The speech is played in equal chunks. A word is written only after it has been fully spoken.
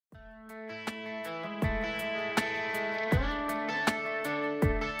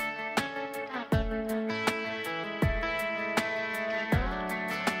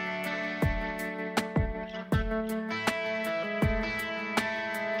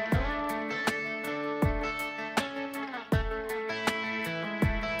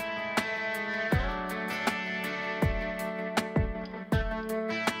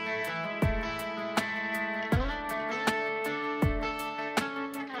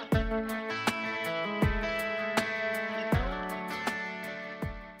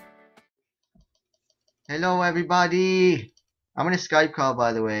Hello, everybody. I'm on a Skype call,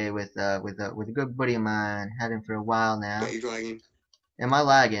 by the way, with a good buddy of mine. Had him for a while Yeah, now. you're lagging. Am I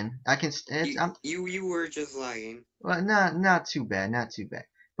lagging? You were just lagging. Well, not too bad, not too bad.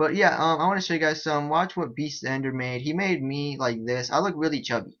 But yeah, I want to show you guys some. Watch what 𝐵𝓊𝓈𝒾𝓃𝓄𝒃 made. He made me like this. I look really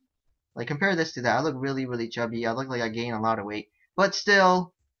chubby. Like compare this to that. I look really chubby. I look like I gained a lot of weight, but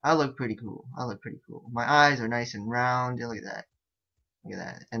still, I look pretty cool. I look pretty cool. My eyes are nice and round. Look at that. Look at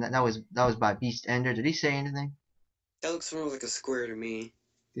that. And that was by 𝐵𝓊𝓈𝒾𝓃𝓄𝒃. Did he say anything? That looks more like a square to me.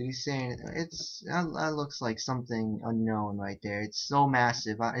 Did he say anything? That looks like something unknown right there. It's so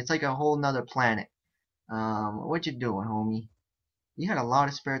massive. It's like a whole nother planet. What you doing, homie? You had a lot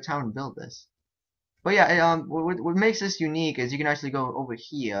of spare time to build this. But yeah, what makes this unique is you can actually go over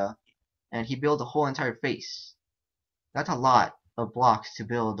here, and he built the whole entire face. That's a lot of blocks to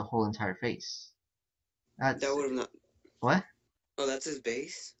build the whole entire face. That That's would have not. what? Oh, that's his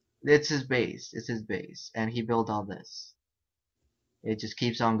base? It's his base. It's his base, and he built all this. It just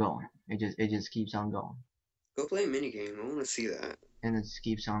keeps on going. It just keeps on going, Go play a minigame. I want to see that. and it just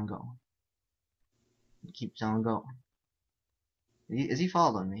keeps on going. It keeps on going. Is he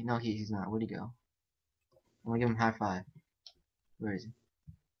following me? No, he's not. Where'd he go? I'm gonna give him a high five. Where is he?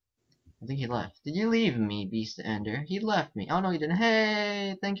 I think he left. Did you leave me, 𝐵𝓊𝓈𝒾𝓃𝓄𝒃? He left me. Oh no, he didn't.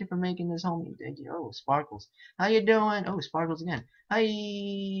 Hey, thank you for making this, homie. Thank you. Oh, Sparkles. How you doing? Oh, Sparkles again. Hi.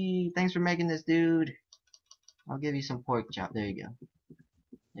 Thanks for making this, dude. I'll give you some pork chop. There you go.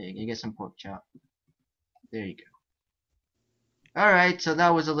 There you go. You get some pork chop. There you go. Alright, so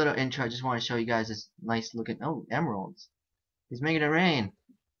that was a little intro. I just want to show you guys this nice looking. Oh, emeralds. He's making it rain.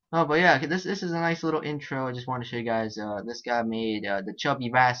 Oh, but yeah, this is a nice little intro. I just want to show you guys. This guy made the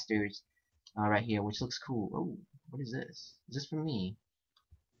chubby Vasterz right here, which looks cool. Oh, what is this? Is this for me?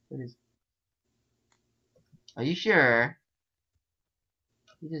 What is? Are you sure?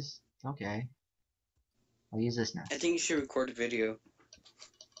 You just okay. I'll use this now. I think you should record a video.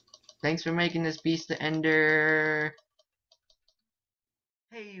 Thanks for making this 𝐵𝓊𝓈𝒾𝓃𝓄𝒃.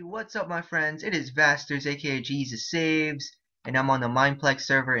 Hey, what's up, my friends? It is Vasterz, aka Jesus Saves, and I'm on the Mineplex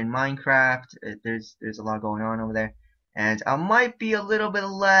server in Minecraft. There's a lot going on over there, and I might be a little bit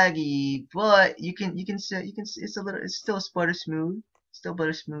laggy, but you can see it's still butter smooth, still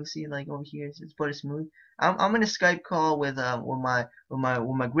butter smooth. See, like over here, it's butter smooth. I'm in a Skype call with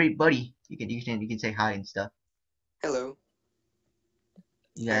my great buddy. You can say hi and stuff. Hello.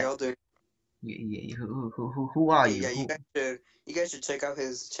 You How got y'all doing? who are you? Yeah, you guys should check out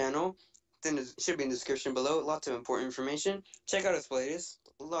his channel. Then it should be in the description below. Lots of important information. Check out his playlist.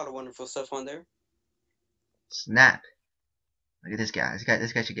 A lot of wonderful stuff on there. Snap. Look at this guy.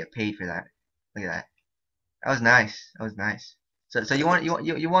 This guy should get paid for that. Look at that. That was nice. That was nice. So you want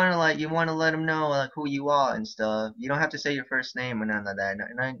to let him know like who you are and stuff. You don't have to say your first name or none of that.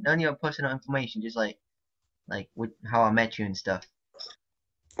 None of your personal information. Just like how I met you and stuff.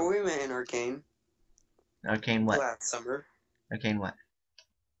 Well, we met in Arcane. Arcane what? Last summer. Arcane what?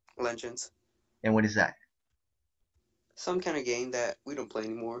 Legends. And what is that? Some kind of game that we don't play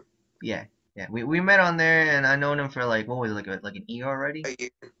anymore. Yeah. Yeah. We met on there, and I known him for like what was it, like an year already? A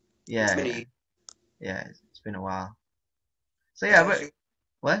year. Yeah. It's been a year. Yeah. It's been a while. So yeah, but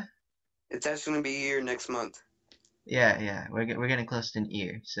what? It's actually gonna be a year next month. Yeah. We're getting close to an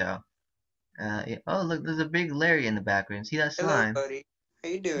year. So. Yeah. Oh look, there's a big Larry in the background. See that slime? Hello, buddy. How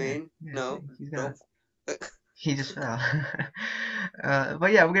you doing? Yeah, No. he's gonna. No. He just fell.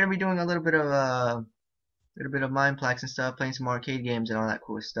 But yeah, we're gonna be doing a little bit of Mineplex and stuff, playing some arcade games and all that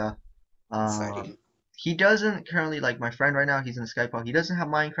cool stuff. Exciting. He doesn't currently, like my friend right now. He's in the Skype call. He doesn't have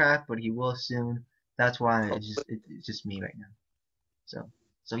Minecraft, but he will soon. That's why it's just me right now.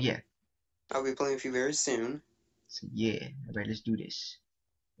 So yeah. I'll be playing with you very soon. So yeah. Alright, let's do this.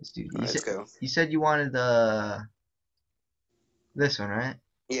 Let's do. All right, let's go. You said you wanted this one, right?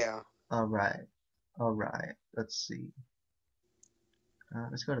 Yeah. All right. Let's see.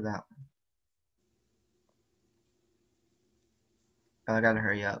 Let's go to that one. Oh, I gotta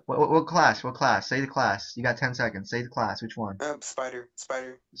hurry up. What class? What class? Say the class. You got 10 seconds. Say the class. Which one? Spider.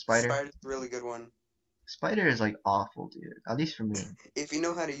 Spider? Spider's a really good one. Spider is like awful, dude. At least for me. If you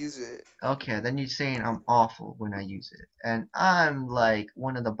know how to use it. Okay, then you're saying I'm awful when I use it. And I'm like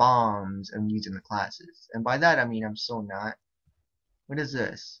one of the bombs I'm using the classes. And by that I mean I'm so not. What is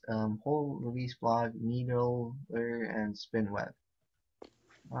this? Whole release block, needle, and spin web.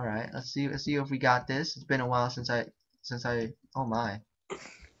 Alright, let's see if we got this. It's been a while since I oh my.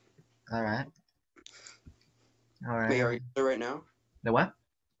 Alright. Wait, are you on there right now? The what?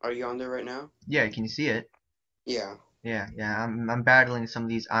 Are you on there right now? Yeah, can you see it? Yeah. Yeah. I'm battling some of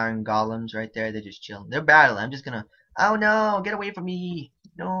these iron golems right there. They're just chilling. They're battling. I'm just gonna. Oh no! Get away from me!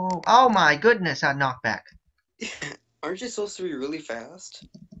 No. Oh my goodness, that knockback. Aren't you supposed to be really fast?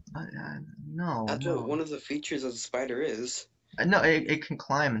 No, That's no. what one of the features of the spider is. No, it can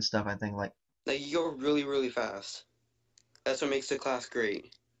climb and stuff, I think, like. Like, you go really, really fast. That's what makes the class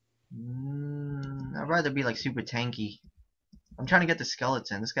great. I'd rather be like super tanky. I'm trying to get the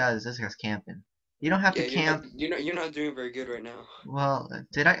skeleton. This guy's camping. You don't have to camp. You're not doing very good right now. Well,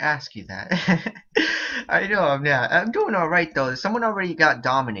 did I ask you that? I know I'm not. I'm doing all right though. Someone already got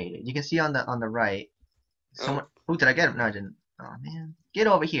dominated. You can see on the right. Someone. Oh, did I get him? No, I didn't. Oh man, get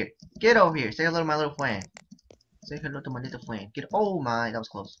over here. Get over here. Say hello to my little friend. Say hello to my little friend. Get. Oh my, that was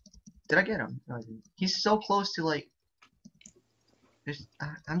close. Did I get him? No, I didn't. He's so close to like.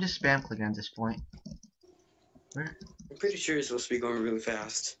 I'm just spam clicking at this point. Where? I'm pretty sure you're supposed to be going really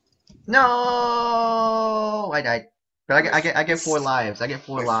fast. No, I died. But I get 4 lives. I get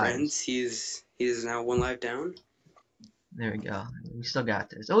 4 lives. Friends, he is now 1 life down. There we go. We still got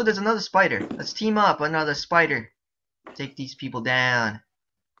this. Oh, there's another spider. Let's team up. Another spider. Take these people down.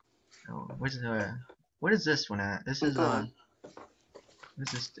 Oh, what is this one at? This is what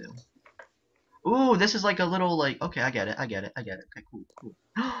does this do? Ooh, this is like a little like. Okay, I get it. Okay, cool.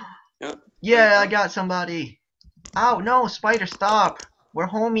 Yep. Yeah, I got somebody. Ow, no, spider, stop. We're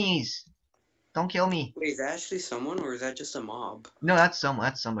homies. Don't kill me. Wait, is that actually someone or is that just a mob? No, that's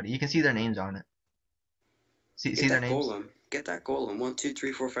somebody. You can see their names on it. See their names? Golem. Get that golem. 1, 2,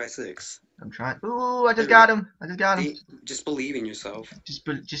 3, 4, 5, 6. I'm trying. Ooh, I just got him. Just believe in yourself. Just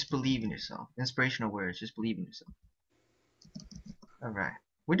believe in yourself. Inspirational words. Just believe in yourself. Alright.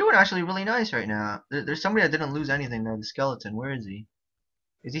 We're doing actually really nice right now. There's somebody that didn't lose anything though. The skeleton. Where is he?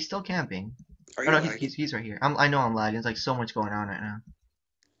 Is he still camping? Are Oh you no, he's right here. I know I'm lagging. There's like so much going on right now.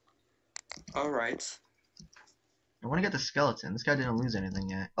 Alright. I want to get the skeleton. This guy didn't lose anything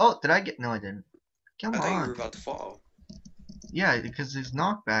yet. Oh, did I get? No, I didn't. Come on. I thought you were about to fall. Yeah, because his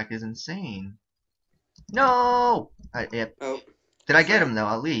knockback is insane. No! Yep. Oh. Did I get him though?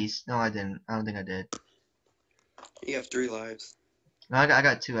 At least. No, I didn't. I don't think I did. You have 3 lives. No, I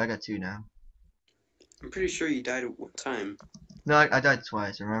got 2. I got 2 now. I'm pretty sure you died at one time. No, I died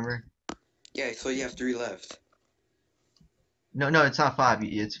twice. Remember? Yeah, so you have 3 left. No, it's not 5.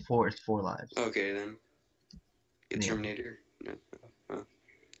 It's 4. It's 4 lives. Okay then. Get Terminator. No.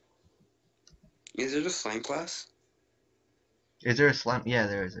 Is it a slime class? Is there a slime? Yeah,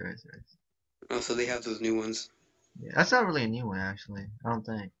 there is. Oh, so they have those new ones. Yeah, that's not really a new one actually. I don't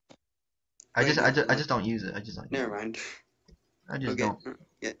think. I just don't use it. I just don't. Never mind. I just don't.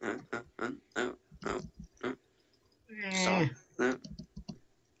 Yeah. Eh. No.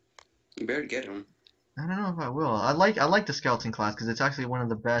 You better get him. I don't know if I will. I like the skeleton class because it's actually one of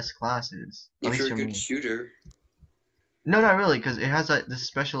the best classes. If you're a good shooter. No, not really, because it has like this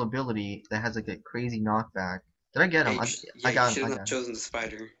special ability that has like a crazy knockback. Did I get him? I got him. You should have chosen the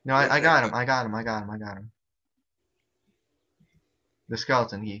spider. No, I got him. I got him. The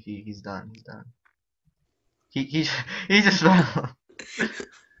skeleton. He's done. He just fell.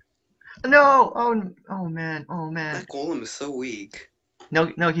 No! Oh man! That golem is so weak. No,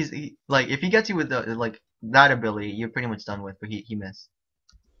 he's like if he gets you with the like that ability, you're pretty much done with. But he missed.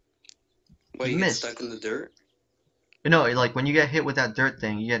 What, you get stuck in the dirt? No, like when you get hit with that dirt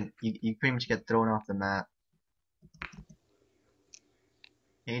thing, you pretty much get thrown off the map.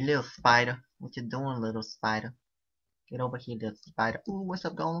 Hey, little spider, what you doing, little spider? Get over here, little spider. Ooh, what's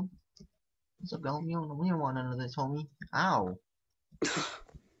up, golem? What's up, golem? We don't want none of this, homie. Ow.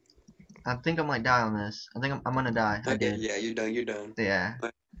 I think I might die on this. I think I'm gonna die. I did. Yeah, you're done. Yeah.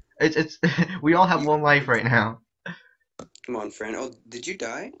 It's we all have 1 life right now. Come on, friend. Oh, did you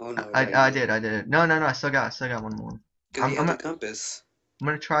die? Oh no. I did. No, I still got 1 more. Because you have a compass. I'm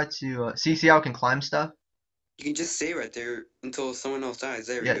gonna try to see how I can climb stuff. You can just stay right there until someone else dies.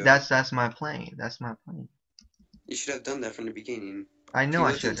 There we go. Yeah, that's my plan. You should have done that from the beginning. I know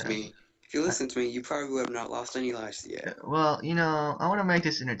I should have. If you listen to me, you probably would have not lost any lives yet. Well, I want to make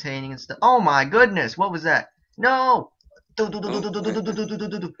this entertaining and stuff. Oh my goodness, what was that? No!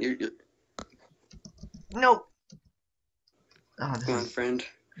 No! Oh, Come on, friend.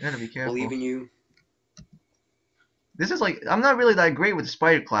 You gotta be careful. Believe in you. This is like, I'm not really that great with the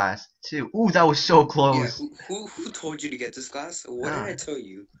spider class, too. Ooh, that was so close. Yeah, who told you to get this class? What did I tell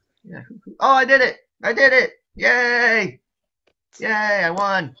you? Yeah. Oh, I did it! Yay! Yay, I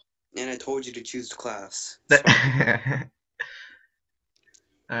won! And I told you to choose the class.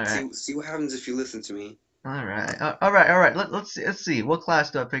 Alright. See what happens if you listen to me. Alright. Let's see. What class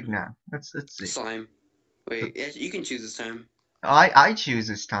do I pick now? Let's see. Slime. Wait, you can choose this time. I choose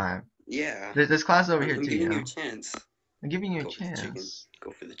this time. Yeah. There's class over here too. I'm giving you a chance. I'm giving you a chance.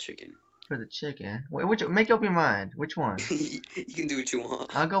 Go for the chicken. for the chicken. Wait, make up your mind. Which one? You can do what you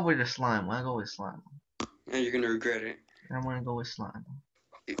want. I'll go with the slime. I'll go with slime. And you're gonna regret it. I want to go with slime.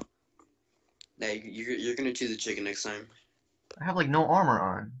 Nah, you're gonna choose the chicken next time. I have like no armor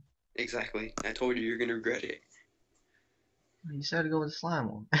on. Exactly. I told you you're gonna regret it. You said to go with the slime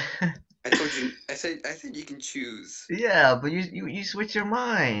one. I told you. I said you can choose. Yeah, but you switch your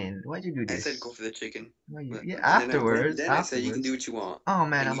mind. Why'd you do this? I said go for the chicken. Yeah, afterwards. Then I said you can do what you want. Oh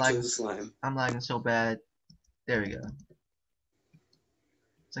man, and you chose slime. I'm lagging so bad. There we go.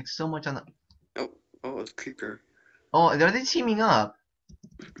 It's like so much on the. Oh, it's creeper. Oh, are they teaming up?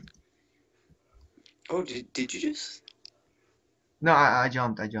 Oh, did you just? No, I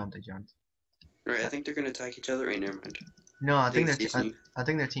jumped. Right, I think they're gonna attack each other. Right, never mind. No, I think they're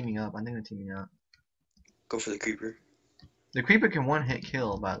teaming up. Go for the creeper. The creeper can one-hit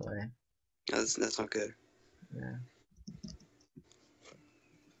kill, by the way. That's not good. Yeah.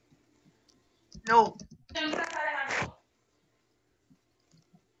 No.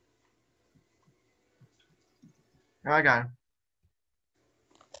 Oh, I got him.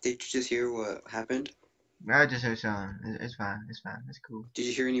 Did you just hear what happened? I just heard something. It's fine. It's cool. Did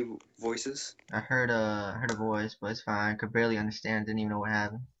you hear any voices? I heard a voice, but it's fine. I could barely understand. Didn't even know what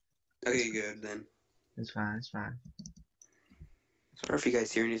happened. Okay, good then. It's fine. Sorry if you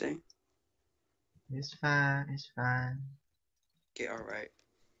guys hear anything. It's fine. Okay, alright.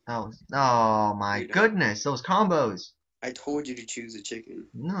 Oh my goodness, those combos. I told you to choose a chicken.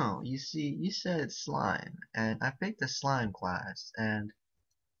 No, you see, you said slime, and I picked the slime class, and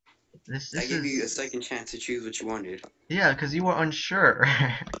I gave you a second chance to choose what you wanted. Yeah, because you were unsure.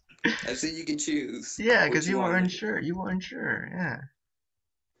 I said you can choose. Yeah, because you were unsure. Yeah.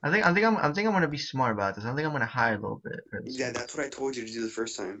 I think I'm gonna be smart about this. I think I'm gonna hide a little bit. Yeah, that's what I told you to do the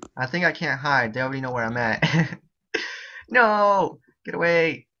first time. I think I can't hide. They already know where I'm at. No, get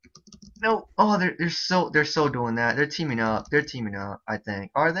away. No. Oh, they're so doing that. They're teaming up. I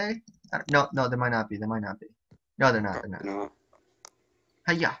think. Are they? No, they might not be. No, they're not. No.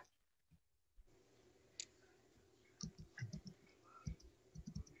 Hiya.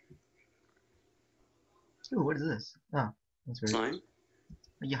 Ooh, what is this? Oh, that's weird. Slime?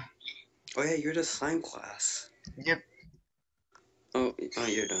 Yeah. Oh yeah, you're the slime class. Yep. Oh,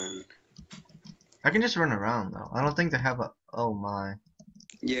 you're done. I can just run around though. I don't think they have a. Oh my.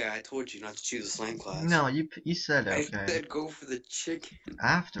 Yeah, I told you not to choose a slime class. No, you said okay. I said go for the chicken.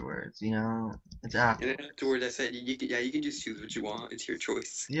 Afterwards, it's after. And afterwards, I said you can just choose what you want. It's your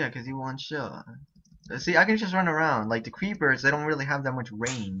choice. Yeah, because you want sure. See, I can just run around. Like the creepers, they don't really have that much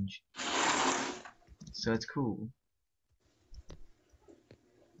range, so it's cool.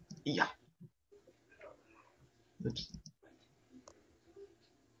 Yeah. Oops.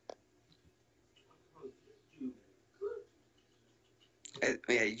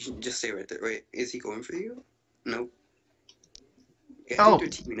 Yeah, you should just stay right there. Wait, is he going for you? Nope. Yeah, I think they're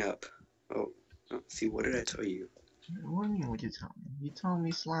teaming up. Oh, see, what did I tell you? What do you mean what you told me? You told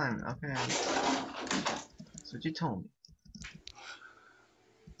me slime. Okay. That's what you told me.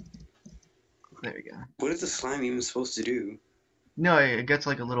 There we go. What is the slime even supposed to do? No, it gets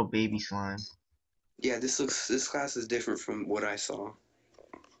like a little baby slime. Yeah, this class is different from what I saw.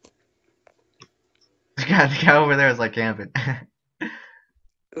 The guy over there is like camping.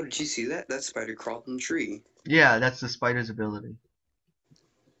 Oh, did you see that? That spider crawled in the tree. Yeah, that's the spider's ability.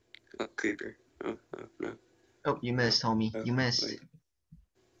 Oh, creeper. Oh, no. Oh, you missed, homie. You missed. Wait.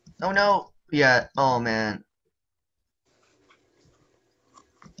 Oh no! Yeah, oh man.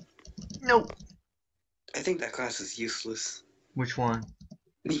 No! I think that class is useless. Which one?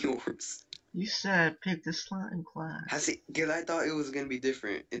 Yours. You said pick the slime class. Because I thought it was going to be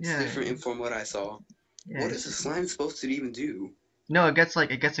different. It's different from what I saw. Yeah, what is the slime supposed to even do? No, it gets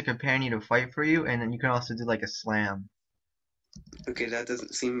a companion to fight for you, and then you can also do like a slam. Okay, that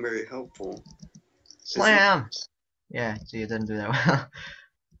doesn't seem very helpful. Slam! Yeah, see, it doesn't do that well.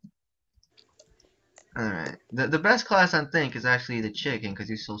 Alright. The best class, I think, is actually the chicken, because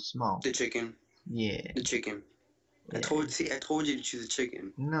he's so small. The chicken. Yeah. The chicken. Yeah. I told you to choose a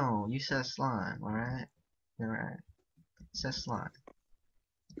chicken. No, you said slime, alright? Alright. You said slime.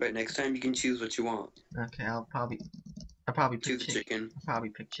 Right, next time you can choose what you want. Okay, I'll probably pick choose the chicken. I'll probably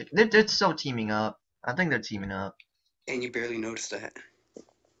pick chicken. They're so teaming up. I think they're teaming up. And you barely noticed that.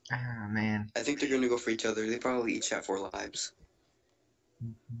 Ah, man. I think they're gonna go for each other. They probably each have 4 lives.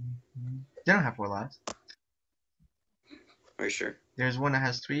 They don't have 4 lives. Are you sure? There's one that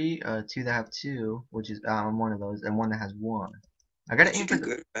has 3, 2 that have 2, which is I'm one of those, and one that has 1. I gotta aim for the.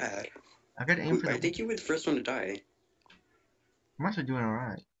 Good or bad? I gotta aim for the. I think you were the first one to die. I'm actually doing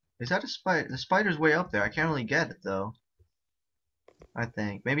alright. Is that a spider? The spider's way up there. I can't really get it though. I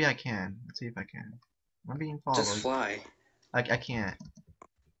think. Maybe I can. Let's see if I can. I'm being Just followed. fly. I can't.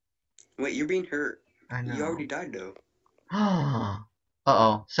 Wait, you're being hurt. I know. You already died though.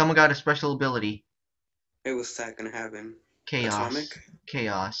 Uh-oh. Someone got a special ability. Hey, what's that gonna happen? Chaos. Atomic?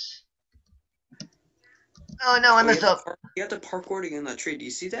 Chaos. Oh no, I messed up. You have to parkour to get on that tree. Do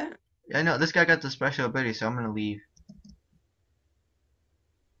you see that? I know. This guy got the special ability, so I'm gonna leave.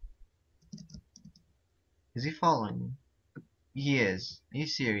 Is he following me? He is. Are you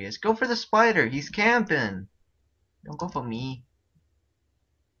serious? Go for the spider. He's camping. Don't go for me.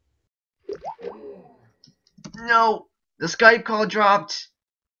 No! The Skype call dropped!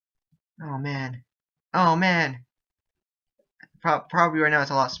 Oh man. Oh man. Probably right now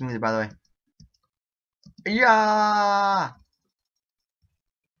it's a lot smoother, by the way. Yeah!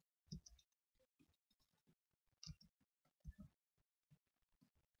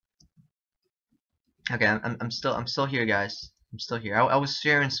 Okay, I'm still here, guys. I'm still here. I was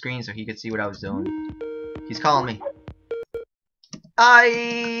sharing screen so he could see what I was doing. He's calling me.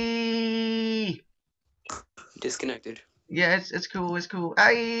 Disconnected. Yeah, it's cool. It's cool.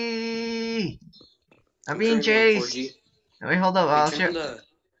 I'm being chased. Wait, hold up.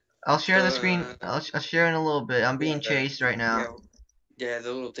 I'll share the screen. I'll share in a little bit. I'm being chased right now. Yeah,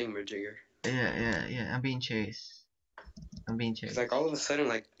 the little thing majigger. Yeah. I'm being chased. It's like all of a sudden,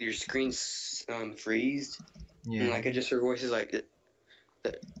 like your screen's freezed. Yeah. And like it just her voice is like.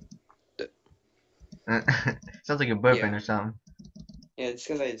 Sounds like you're burping or something. Yeah, it's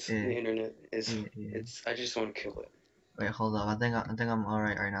because the internet is. It's. I just want to kill it. Wait, hold up. I think I'm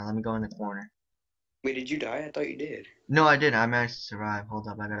alright right now. Let me go in the corner. Wait, did you die? I thought you did. No, I didn't. I managed to survive. Hold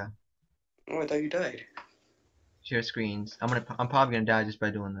up. I gotta. Oh, I thought you died. Share screens. I'm probably gonna die just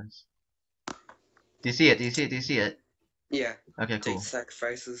by doing this. Do you see it? Do you see it? Yeah. Okay, cool. Take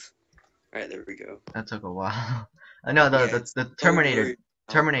sacrifices. Alright, there we go. That took a while. I know the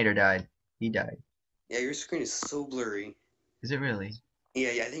Terminator died. He died. Yeah, your screen is so blurry. Is it really?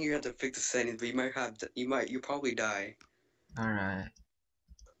 Yeah, I think you have to fix the settings, but you'll probably die. Alright.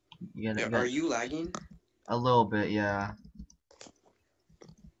 Are you lagging? A little bit, yeah.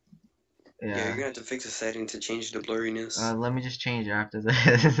 Yeah, you're gonna have to fix the setting to change the blurriness. Let me just change it after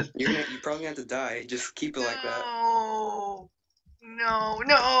this. You probably have to die. Just keep it like that. No!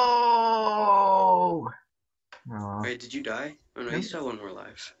 Oh. Wait, did you die? Oh no, you still have one more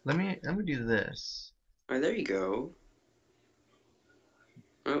life. Let me do this. Alright, there you go.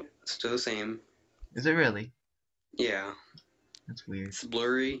 Oh, still the same. Is it really? Yeah. That's weird. It's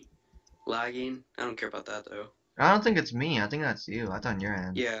blurry, lagging. I don't care about that though. I don't think it's me. I think that's you. That's on your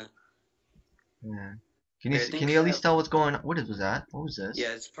end. Yeah. Yeah. Can you at least tell what's going on? What was that? What was this?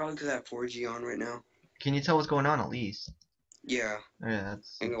 Yeah, it's probably because I have 4G on right now. Can you tell what's going on at least? Yeah. Yeah,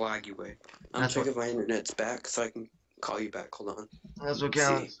 that's in a laggy way. I'm checking if my internet's back so I can call you back. Hold on. That's what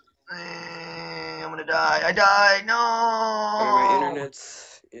counts. I'm gonna die. I died. No. Alright, my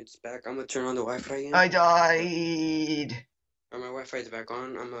it's back. I'm gonna turn on the Wi-Fi again. I died. Alright, my Wi-Fi's back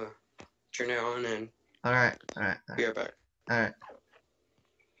on. I'm gonna turn it on and. Alright. Be right back. Alright.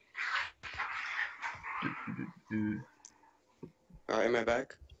 Alright, am I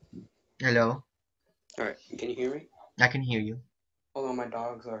back? Hello. Alright, can you hear me? I can hear you. Hold on, my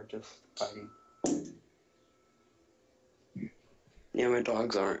dogs are just fighting. Yeah, my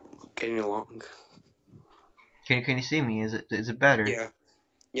dogs aren't getting along. Can you see me? Is it better? Yeah.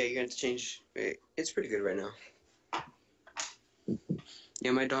 Yeah, you're gonna have to change. It's pretty good right now.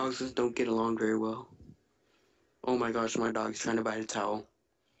 Yeah, my dogs just don't get along very well. Oh my gosh, my dog's trying to bite a towel.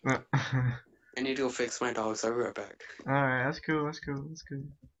 I need to go fix my dogs. I'll be right back. Alright, that's cool.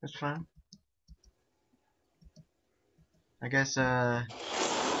 That's fine. I guess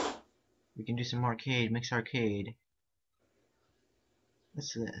we can do some arcade, mix arcade.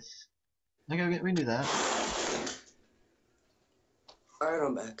 What's this? Okay, we can do that. Alright,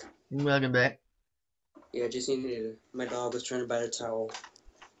 I'm back. Welcome back. Yeah, I just needed to. My dog was trying to bite a towel.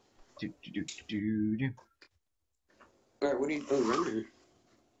 Alright, what are you doing? Runner?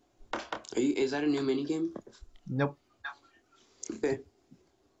 Is that a new minigame? Nope. Okay.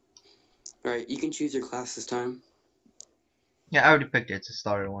 Alright, you can choose your class this time. Yeah, I already picked it. It's a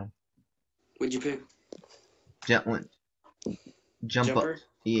starter one. What'd you pick? Jumper? Up.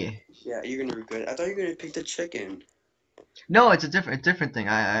 Yeah. Yeah, you're gonna regret it. I thought you were gonna pick the chicken. No, it's a different thing.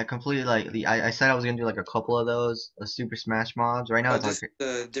 I completely I said I was gonna do like a couple of those, Super Smash mobs. Right now it's arcade.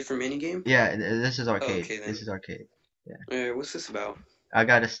 The different minigame? Yeah, this is arcade. Okay, then. This is arcade. Yeah. Alright, what's this about? I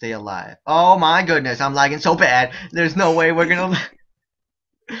gotta stay alive. Oh my goodness, I'm lagging so bad. There's no way we're gonna.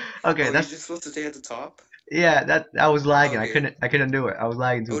 Okay, that's you're just supposed to stay at the top. Yeah, I was lagging. Okay. I couldn't do it. I was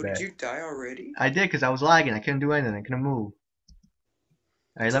lagging too bad. Did you die already? I did because I was lagging. I couldn't do anything. I couldn't move.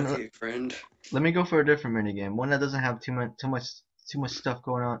 Alright, It's okay, friend. let me go for a different minigame. One that doesn't have too much stuff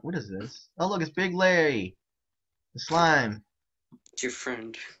going on. What is this? Oh look, it's Big Larry, the slime. It's your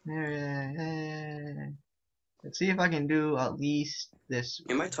friend. Hey. Let's see if I can do at least this.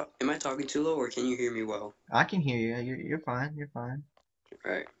 Am I talking too low, or can you hear me well? I can hear you. You're fine. You're fine.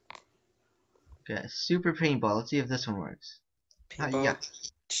 Alright. Okay, super paintball. Let's see if this one works. Paintball. Yeah.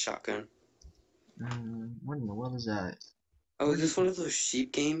 Shotgun. What in the world is that? Oh, is this one of those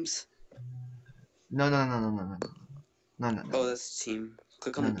sheep games? No. Oh, that's the team.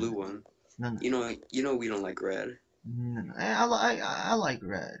 Click on the blue one. No. You know we don't like red. No. I like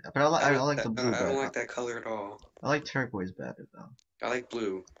red, but I like the blue I don't better. like that color at all. I like turquoise better though. I like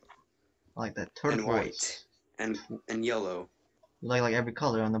blue. I like that turquoise. And white. And yellow. You like every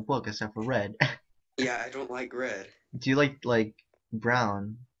color on the book except for red. Yeah, I don't like red. Do you like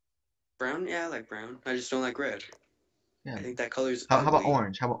brown? Brown? Yeah, I like brown. I just don't like red. Yeah. I think that color's How ugly. about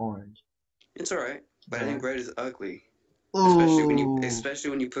orange? How about orange? It's alright, but I think red is ugly. Ooh. Especially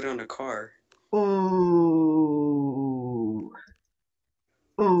when you put it on a car. Ooh.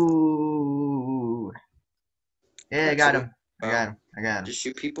 Ooh. Yeah, I got him. I got him. Just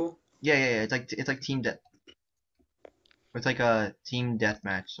shoot people? Yeah. It's like team death. It's like a team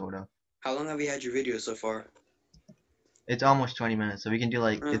deathmatch sort of. How long have you had your video so far? It's almost 20 minutes, so we can do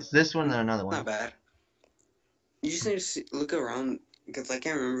like it's this one and another one. Not bad. You just need to look around because I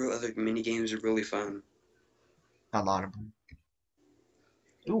can't remember what other mini games are really fun. A lot of them.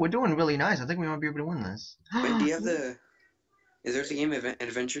 Ooh, we're doing really nice. I think we might be able to win this. Wait, do you have the? Is there a game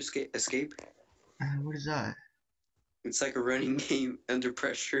Adventure Escape? What is that? It's like a running game under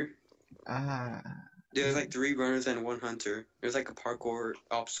pressure. There's like 3 runners and 1 hunter. There's like a parkour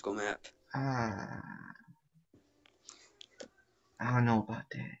obstacle map. I don't know about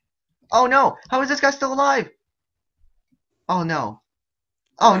that. Oh no! How is this guy still alive? Oh no!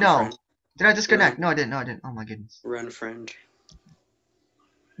 Oh no! Friend. Did I disconnect? No, I didn't. Oh my goodness. Run, friend.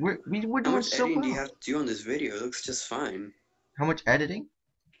 We're doing How much so editing well. do you have to do on this video? It looks just fine. How much editing?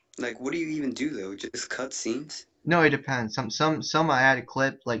 Like, what do you even do though? Just cut scenes? No, it depends. Some I add a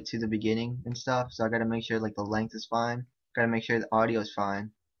clip like to the beginning and stuff, so I gotta make sure like the length is fine. Gotta make sure the audio is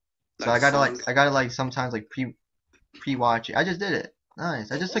fine. So Like I gotta sometimes like pre-watch it. I just did it.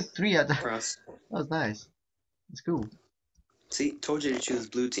 Nice. I just took 3 at the. Cross. That was nice. It's cool. See, told you to choose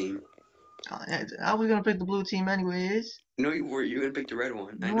blue team. I was gonna pick the blue team anyways. No, you were. You were gonna pick the red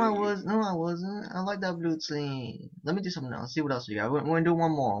one. No, I wasn't. I like that blue team. Let me do something else. See what else we got. We're gonna do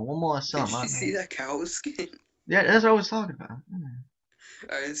one more. One more something. Did you see that cow skin? Yeah, that's what I was talking about.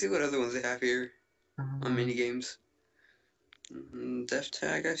 Alright, let's see what other ones they have here on mini games. Death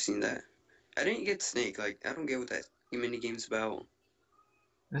Tag, I've seen that. I didn't get Snake. Like, I don't get what that mini game's about.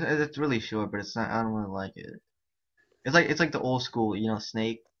 It's really short, but it's not. I don't really like it. It's like the old school,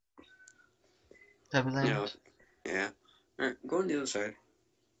 Snake type of thing. No. Yeah. Alright, go on the other side.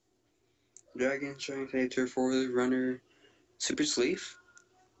 Dragon, Strike, Fighter, Forward, Runner, Super Sleeve,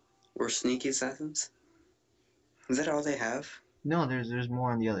 or Sneaky Assassins. Is that all they have? No, there's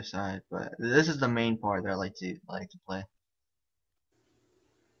more on the other side, but this is the main part that I like to play.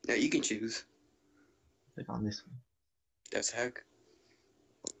 Yeah, you can choose. Like on this one. That's heck.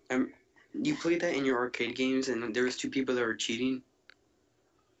 You played that in your arcade games, and there was 2 people that were cheating.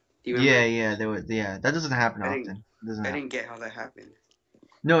 Do you remember? Yeah, there was. Yeah, that doesn't happen often. I didn't get how that happened.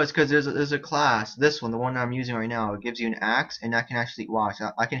 No, it's because there's a class. This one, the one I'm using right now, it gives you an axe, and I can actually watch.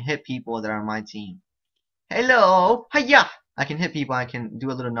 I can hit people that are on my team. Hello, hiya! I can hit people. I can do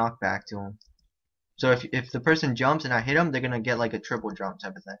a little knockback to them. So if the person jumps and I hit them, they're gonna get like a triple jump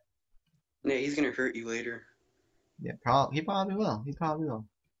type of thing. Yeah, he's gonna hurt you later. Yeah, he probably will. He probably will.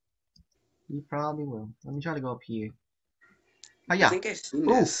 Let me try to go up here. Hiya! I think I've seen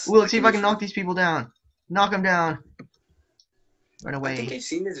this. Ooh, let's see if I can knock these people down. Knock them down. Run away. I think I've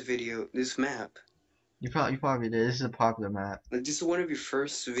seen this map. You probably did. This is a popular map. Like, this is one of your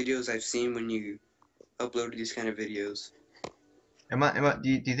first videos I've seen when you uploaded these kind of videos. Do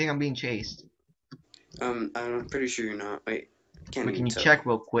you think I'm being chased? I'm pretty sure you're not. Wait, can't Can you tell. check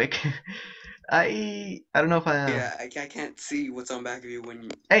real quick? I don't know if I am. Yeah, I can't see what's on back of you when you.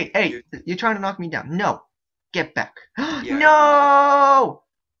 Hey, you're trying to knock me down. No, get back. Yeah. No.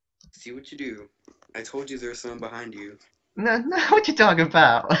 See what you do. I told you there's someone behind you. No, what you talking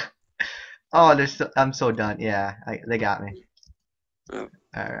about? Oh, I'm so done. Yeah, they got me. Oh.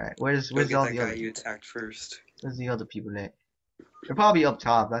 Alright, where's Look all at the that guy other? you attacked first. Where's the other people at? They're probably up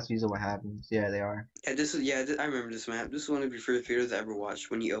top. That's usually what happens. Yeah, they are. Yeah, I remember this map. This is one of your first videos I ever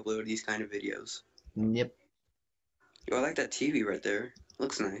watched when you upload these kind of videos. Yep. Yo, I like that TV right there.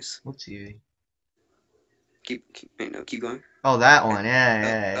 Looks nice. What TV? Keep going. Oh, that one. Yeah,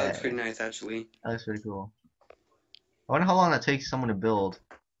 That yeah, looks yeah. pretty nice, actually. That looks pretty cool. I wonder how long it takes someone to build.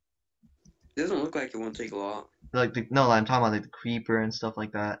 It doesn't look like it won't take a lot. Like no, I'm talking about like the creeper and stuff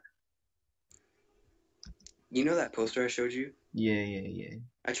like that. You know that poster I showed you? Yeah, yeah, yeah.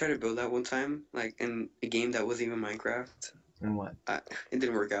 I tried to build that one time, like in a game that wasn't even Minecraft. And what? It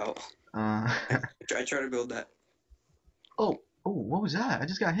didn't work out. Uh. I tried to build that. Oh, what was that? I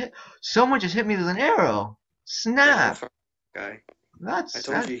just got hit. Someone just hit me with an arrow. That's Snap. our guy. That's I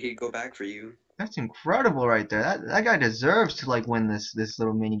told you he'd go back for you. That's incredible right there. That guy deserves to like win this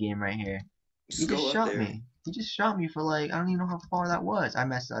little mini game right here. He just shot me. He just shot me for like I don't even know how far that was. I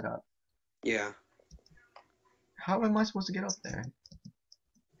messed that up. Yeah. How am I supposed to get up there?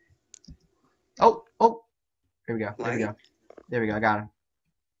 Oh. Here we go. There we go. There we go. I got him.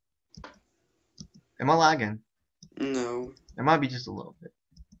 Am I lagging? No. It might be just a little bit.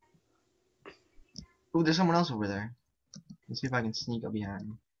 Ooh, there's someone else over there. Let's see if I can sneak up behind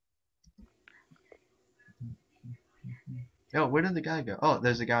him. Yo, where did the guy go? Oh,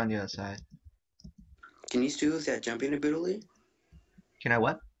 there's a guy on the other side. Can you still use that jumping ability? Can I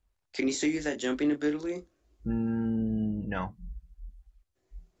what? Can you still use that jumping ability? No.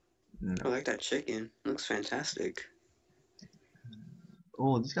 I like that chicken. Looks fantastic.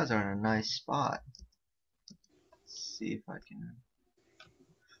 Oh, these guys are in a nice spot. Let's see if I can.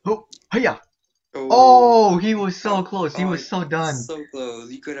 Oh, hiya! Oh, he was so close. He was so done. So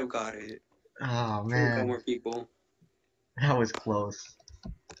close. You could have got it. Oh Man. A couple man. more people. That was close.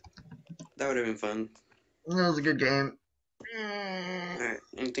 That would have been fun. That was a good game. Alright,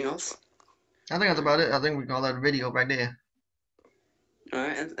 anything else? I think that's about it. I think we call that a video right there.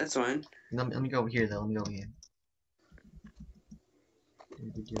 Alright, that's fine. Let me go over here though. Let me go over here.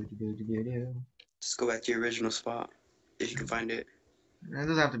 Just go back to your original spot. If you can find it. It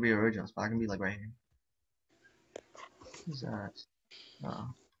doesn't have to be original spot. It can be like right here. What's that? Oh.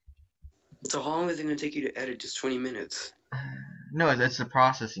 So how long is it going to take you to edit? Just 20 minutes? No, it's the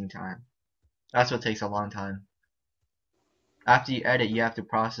processing time. That's what takes a long time. After you edit, you have to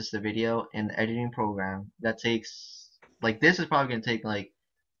process the video in the editing program. That takes, like this is probably going to take like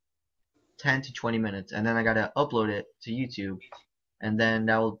 10 to 20 minutes. And then I got to upload it to YouTube. And then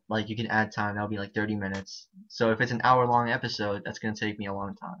that will, like, you can add time. That'll be like 30 minutes. So if it's an hour-long episode, that's going to take me a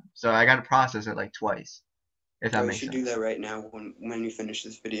long time. So I got to process it like twice. If that makes sense. You should do that right now when you finish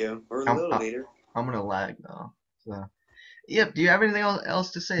this video. Or a little later. I'm going to lag, though. So, yep. Do you have anything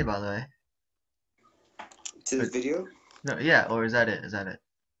else to say, by the way? To this video? No, yeah. Or is that it? Is that it?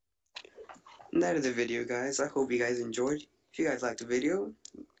 And that is the video, guys. I hope you guys enjoyed. If you guys liked the video,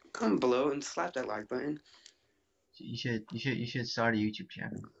 comment below and slap that like button. You should start a YouTube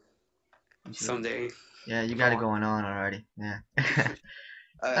channel. Someday. Yeah, you got it going on already. Yeah.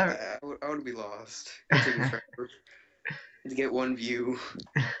 I would be lost. It would take me forever to get one view.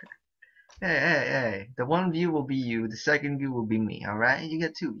 Hey. The one view will be you. The second view will be me. All right. You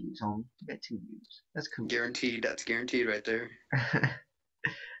get 2 views, homie. You get 2 views. That's cool. Guaranteed. That's guaranteed right there.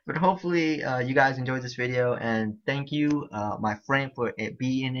 But hopefully you guys enjoyed this video, and thank you, my friend, for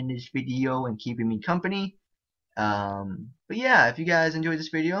being in this video and keeping me company. But yeah, if you guys enjoyed this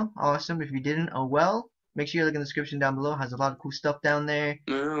video, awesome. If you didn't, oh well. Make sure you look in the description down below. It has a lot of cool stuff down there.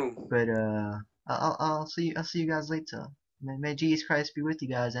 No. But I'll see you guys later. May Jesus Christ be with you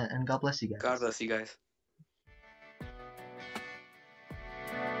guys, and God bless you guys. God bless you guys.